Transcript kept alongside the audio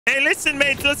Hey, listen,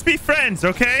 mates, let's be friends,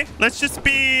 okay? Let's just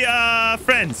be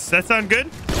friends. That sound good?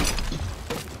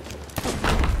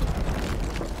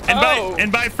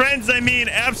 And by friends, I mean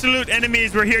absolute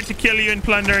enemies. We're here to kill you and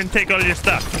plunder and take all your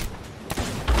stuff.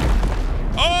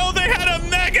 Oh, they had a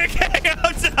mega keg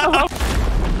outside. Oh.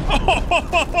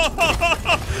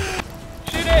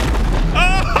 Shoot it.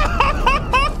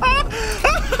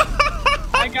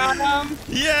 I got him.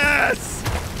 Yes.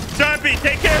 Sharpie,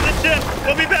 take care of the ship.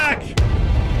 We'll be back.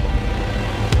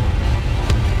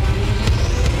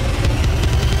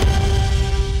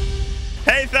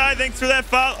 Hey, Thai, thanks for that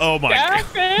follow. Oh, my God.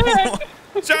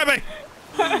 Sharpie.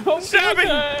 Sharpie.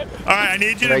 All right, I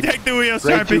need you to take the wheel,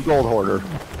 Sharpie. Grade 2 gold hoarder.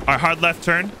 All right, hard left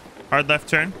turn. Hard left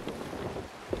turn.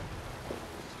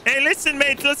 Hey, listen,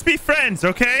 mates, let's be friends,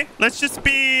 okay? Let's just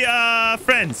be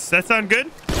friends. That sound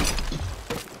good?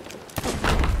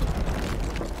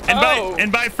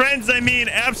 And by friends, I mean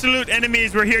absolute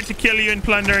enemies. We're here to kill you and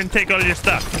plunder and take all your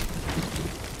stuff.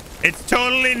 It's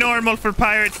totally normal for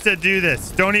pirates to do this.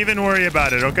 Don't even worry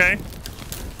about it, okay?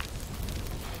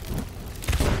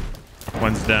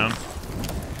 One's down.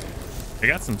 They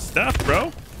got some stuff,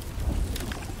 bro.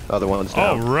 Other one's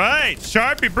down. All right,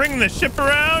 Sharpie, bring the ship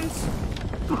around.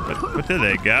 What do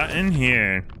they got in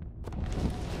here?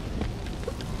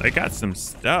 They got some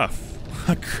stuff.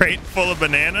 A crate full of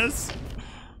bananas.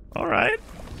 All right,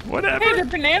 whatever. Hey, they're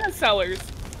banana sellers.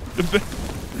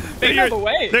 They know the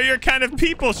way. They're your kind of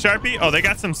people, Sharpie. Oh, they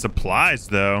got some supplies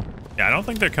though. Yeah, I don't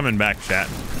think they're coming back, chat.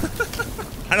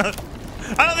 I don't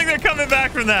think they're coming back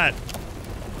from that.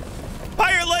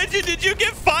 Pirate Legend, did you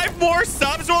get 5 more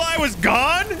subs while I was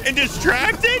gone and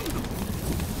distracted?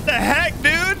 The heck,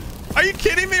 dude? Are you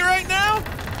kidding me right now?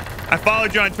 I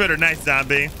followed you on Twitter. Nice,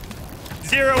 zombie.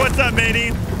 Zero, what's up, matey?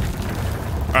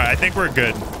 All right, I think we're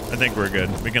good. I think we're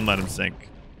good. We can let them sink.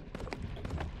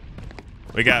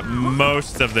 We got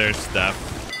most of their stuff.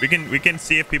 We can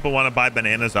see if people want to buy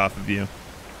bananas off of you.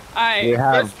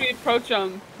 First we approach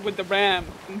them with the ram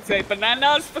and say,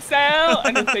 bananas for sale,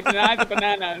 and then they deny the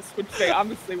bananas, which they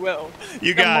obviously will.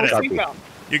 You got it. Sharpie.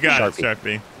 You got it,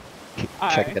 Sharpie.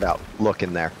 Check it out. Look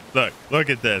in there. Look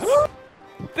at this.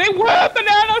 They were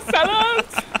banana sellers.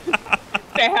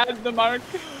 They had the mark.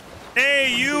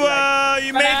 Hey, you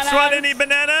mates want any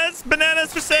bananas?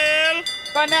 Bananas for sale?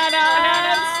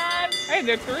 Bananas. Hey,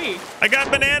 there are 3. I got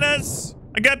bananas.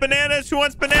 I got bananas. Who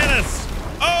wants bananas?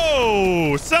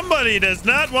 Oh, somebody does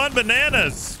not want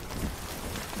bananas.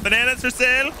 Bananas for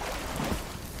sale?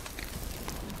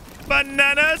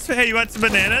 Bananas? Hey, you want some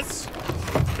bananas?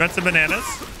 You want some bananas?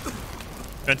 You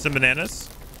want some bananas?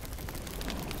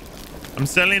 I'm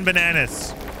selling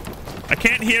bananas. I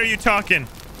can't hear you talking.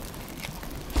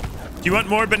 Do you want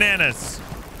more bananas?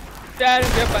 That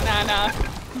is a banana.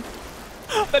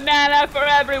 Banana for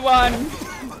everyone.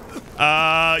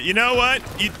 You know what?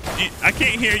 I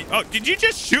can't hear you. Oh, did you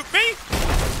just shoot me?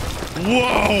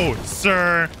 Whoa,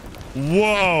 sir.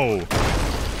 Whoa.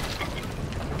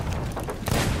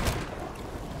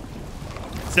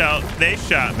 So they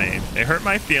shot me. They hurt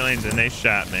my feelings and they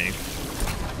shot me.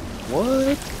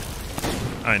 What?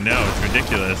 I know, it's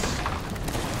ridiculous.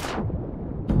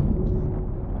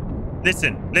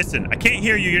 Listen. I can't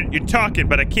hear you. You're talking,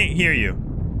 but I can't hear you.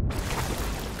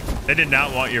 They did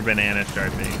not want your banana,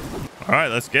 Sharpie. All right,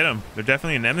 let's get them. They're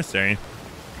definitely an emissary.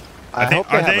 I hope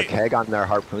they have a keg on their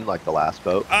harpoon like the last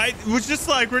boat. It was just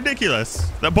like ridiculous.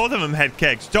 Both of them had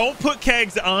kegs. Don't put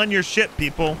kegs on your ship,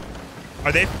 people.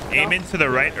 Are they aiming to the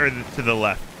right or to the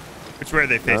left? Which way are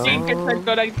they facing? I think it's a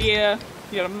good idea.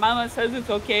 Your mama says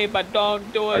it's okay, but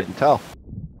don't do it. I can tell.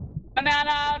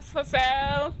 Bananas for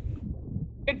sale.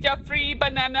 Get your free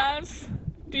bananas.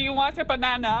 Do you want a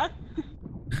banana?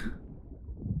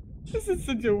 This is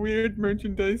such a weird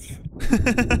merchandise.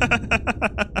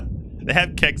 They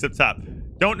have kegs up top.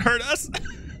 Don't hurt us.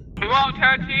 We won't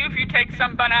hurt you if you take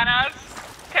some bananas.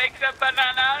 Take the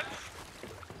bananas.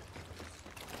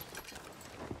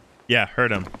 Yeah, hurt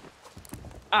them.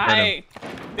 They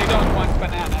don't want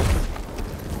bananas.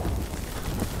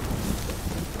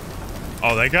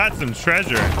 Oh, they got some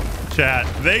treasure, chat.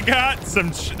 They got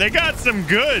some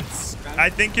goods. I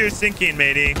think you're sinking,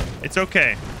 matey. It's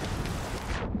okay.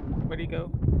 Where'd he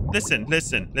go? Listen. Oh.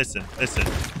 Listen, let's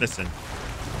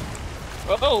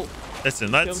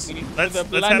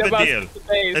have a deal.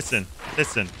 Listen.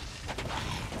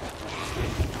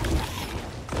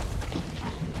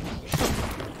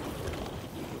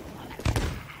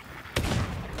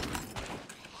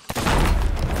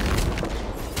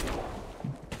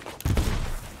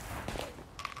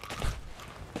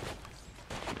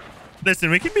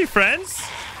 Listen, we can be friends.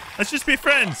 Let's just be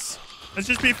friends.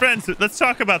 Let's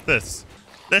talk about this.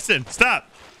 Listen,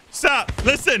 stop. Stop.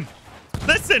 Listen.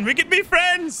 Listen. We can be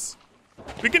friends.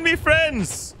 We can be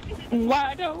friends.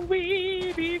 Why don't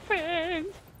we be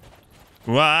friends?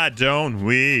 Why don't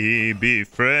we be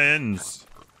friends?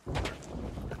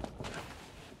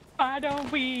 Why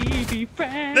don't we be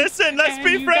friends? Listen, let's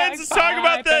be friends. Let's talk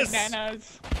about this.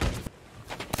 Bananas.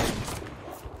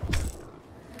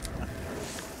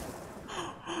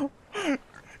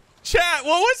 Chat,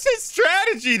 what was his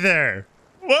strategy there?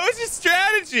 What was his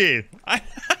strategy? I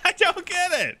don't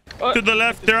get it. To the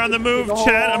left, they're on the move,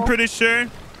 chat, I'm pretty sure.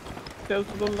 To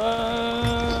the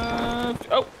left.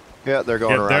 Oh. Yeah, they're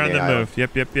going around they're on the island.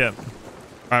 move. Yep. All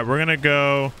right, we're going to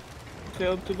go.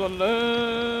 Sail to the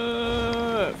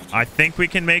left. I think we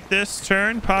can make this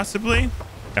turn, possibly.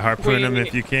 Yeah, harpoon him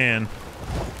if you can.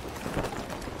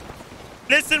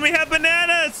 Listen, we have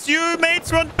bananas. You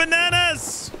mates want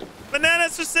bananas.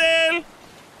 Bananas for sale.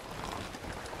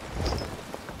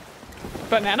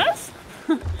 Bananas?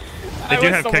 They do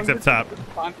have kegs up top.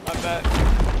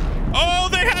 Oh,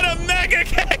 they had a mega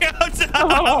keg up top.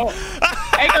 Oh.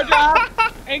 Anchor drop.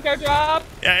 Anchor drop.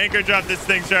 Yeah, anchor drop this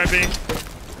thing, Sharpie.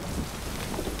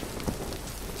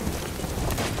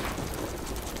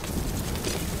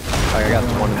 I got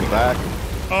one in the back.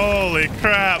 Holy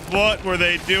crap. What were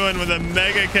they doing with a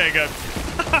mega keg up?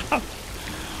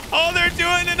 Oh, they're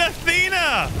doing an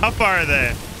Athena. How far are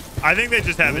they? I think they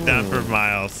just have it down for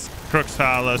miles. Crooks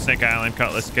Hollow, Snake Island,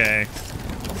 Cutlass K.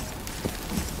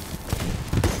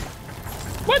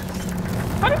 What?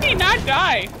 How did he not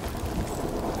die?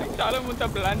 I shot him with a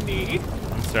blundy.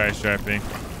 I'm sorry, Sharpie.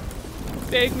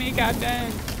 Save me,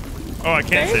 goddamn. Oh, I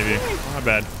can't save you. Oh, my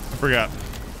bad. I forgot.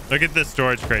 Look at this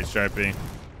storage crate, Sharpie.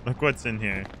 Look what's in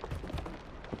here.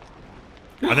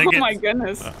 I think oh my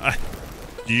goodness.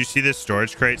 Do you see this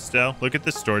storage crate still? Look at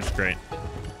this storage crate.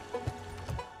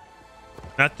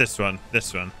 Not this one.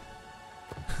 This one.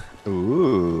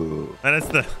 Ooh. That is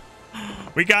the...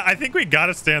 I think we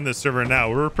gotta stay on this server now.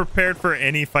 We're prepared for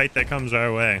any fight that comes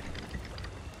our way.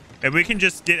 If we can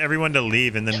just get everyone to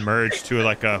leave and then merge to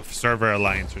like a server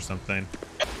alliance or something.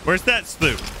 Where's that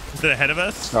sloop? Is it ahead of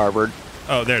us? Starboard.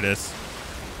 Oh, there it is.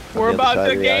 We're about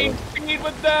to gain speed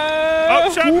with them. Oh,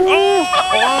 Sharp! Oh!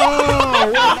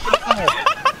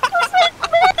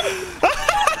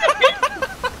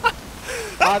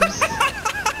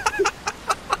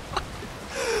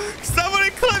 Somebody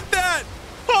clip that!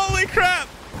 Holy crap!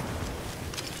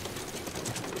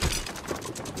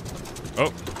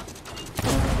 Oh.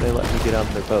 They let me get on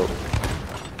their boat.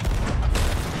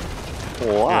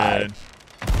 Why?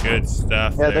 Good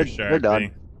stuff Yeah, there, they're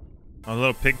done. A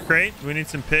little pig crate. We need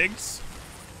some pigs.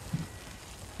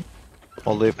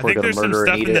 Only if I we're think gonna there's some murder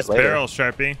stuff and eat in this it later. barrel,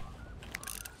 Sharpie.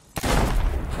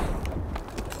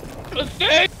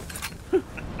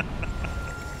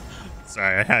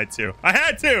 Sorry, I had to. I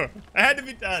had to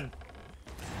be done.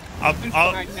 I'll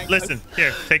listen.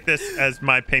 Here, take this as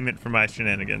my payment for my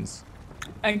shenanigans.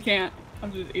 I can't. I'll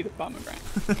just eat a pomegranate.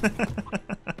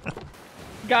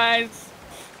 Guys,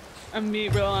 I'm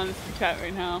being real honest with chat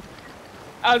right now.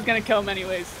 I was gonna kill him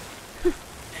anyways.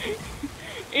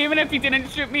 Even if he didn't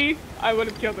shoot me, I would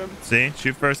have killed him. See?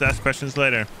 Shoot first, ask questions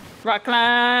later. Rock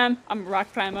climb. I'm a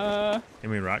rock climber.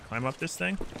 Can we rock climb up this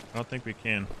thing? I don't think we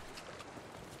can.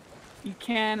 You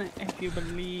can if you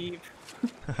believe.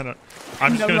 I'm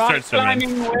just gonna start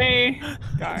swimming. Way.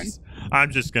 Darn.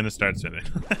 I'm just gonna start swimming.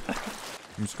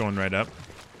 I'm just going right up.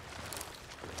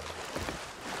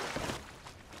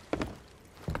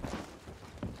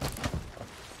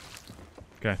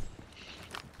 Okay.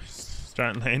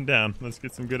 Starting laying down. Let's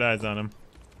get some good eyes on him.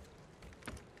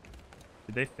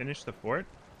 Did they finish the fort?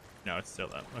 No, it's still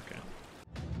up. Okay.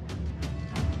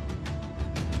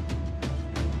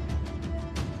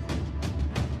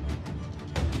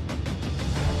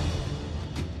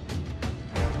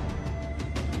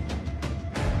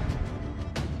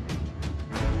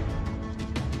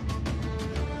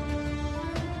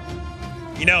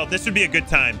 You know, this would be a good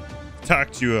time to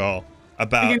talk to you all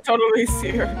about... You can totally see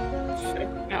her shit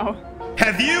now.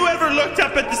 Have you ever looked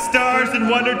up at the stars and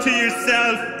wondered to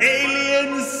yourself,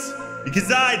 aliens?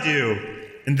 Because I do,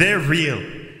 and they're real.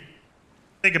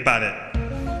 Think about it.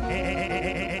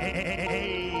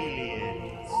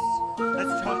 Aliens.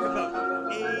 Let's talk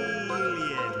about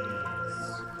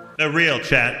aliens. They're real,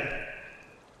 chat.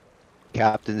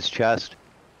 Captain's chest.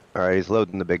 All right, he's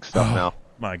loading the big stuff now.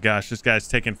 My gosh, this guy's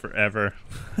taking forever.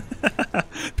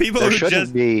 People there who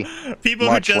just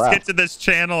get to this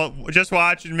channel just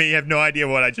watching me have no idea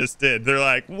what I just did. They're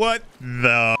like, what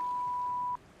the?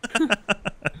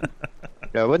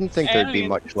 Yeah, I wouldn't think there'd be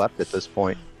much left at this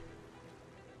point.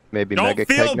 Maybe don't mega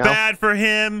feel keg now. bad for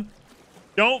him.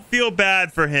 Don't feel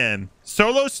bad for him.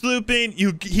 Solo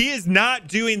slooping, he is not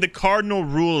doing the cardinal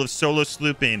rule of solo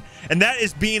slooping, and that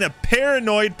is being a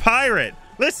paranoid pirate.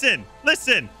 Listen,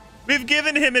 listen. We've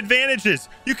given him advantages.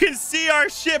 You can see our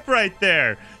ship right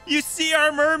there. You see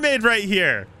our mermaid right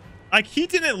here. Like, he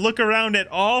didn't look around at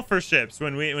all for ships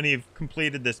when he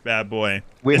completed this bad boy.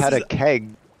 We had a keg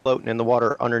floating in the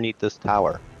water underneath this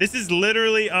tower. This is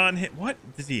literally on him. What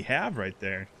does he have right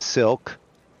there? Silk.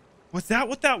 Was that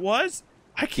what that was?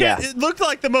 I can't. Yeah. It looked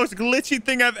like the most glitchy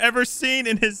thing I've ever seen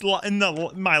in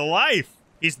my life.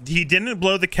 He didn't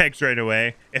blow the kegs right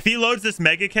away. If he loads this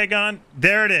mega keg on,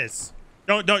 there it is.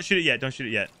 Don't shoot it yet. Don't shoot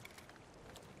it yet.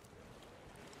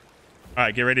 All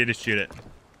right, get ready to shoot it.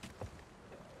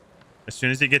 As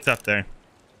soon as he gets up there.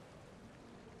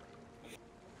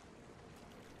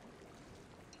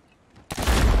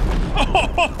 Oh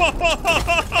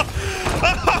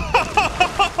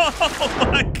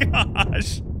my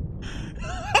gosh.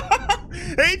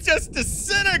 He just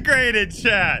disintegrated,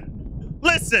 chat.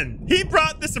 Listen, he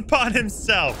brought this upon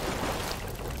himself.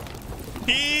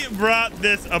 He brought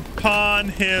this upon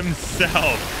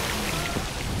himself.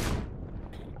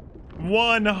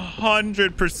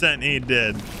 100% he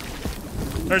did.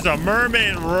 There's a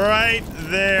mermaid right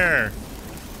there.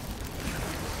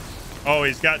 Oh,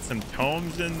 he's got some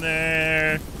tomes in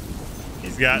there.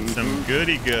 He's got some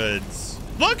goody goods.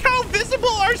 Look how visible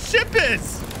our ship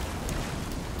is.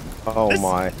 Oh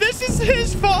my. This is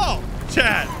his fault,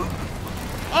 chat.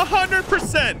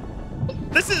 100%.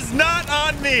 This is not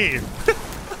on me.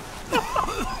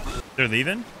 They're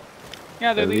leaving?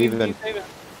 Yeah, they're leaving.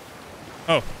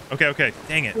 Oh, okay.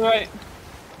 Dang it. Right.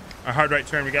 Our hard right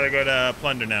turn. We got to go to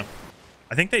plunder now.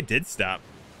 I think they did stop.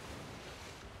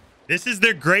 This is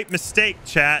their great mistake,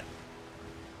 chat.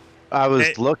 I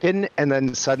was looking, and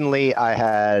then suddenly I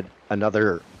had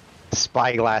another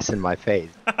spyglass in my face.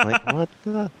 Like, what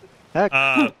the heck?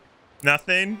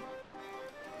 Nothing.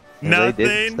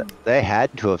 Nothing. They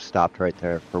had to have stopped right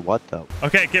there. For what, though?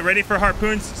 Okay, get ready for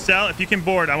harpoons. Sal, if you can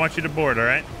board, I want you to board, all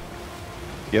right?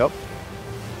 Yep.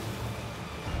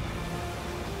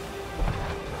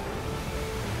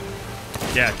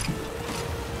 Yeah.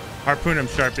 Harpoon him,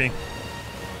 Sharpie.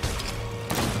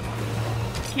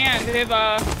 Can't. They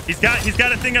have He's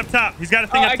got a thing up top. He's got a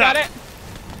thing up top. I got it.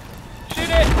 Shoot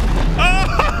it. Oh!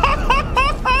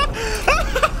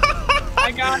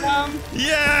 I got him.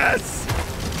 Yes.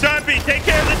 Sharpie, take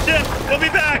care of the ship. We'll be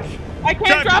back. I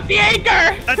can't drop the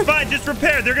anchor. That's fine. Just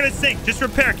repair. They're gonna sink. Just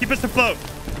repair. Keep us afloat.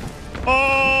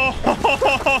 Oh,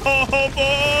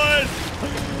 boys.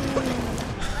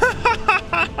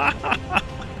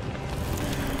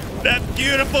 That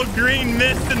beautiful green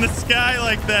mist in the sky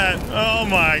like that. Oh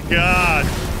my god.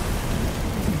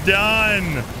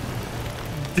 Done.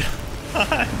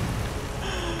 Done.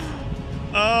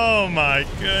 Oh my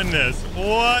goodness.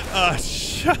 What a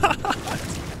shot.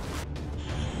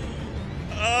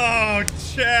 Oh,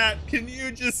 chat. Can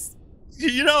you just,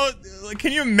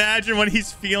 can you imagine what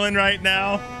he's feeling right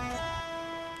now?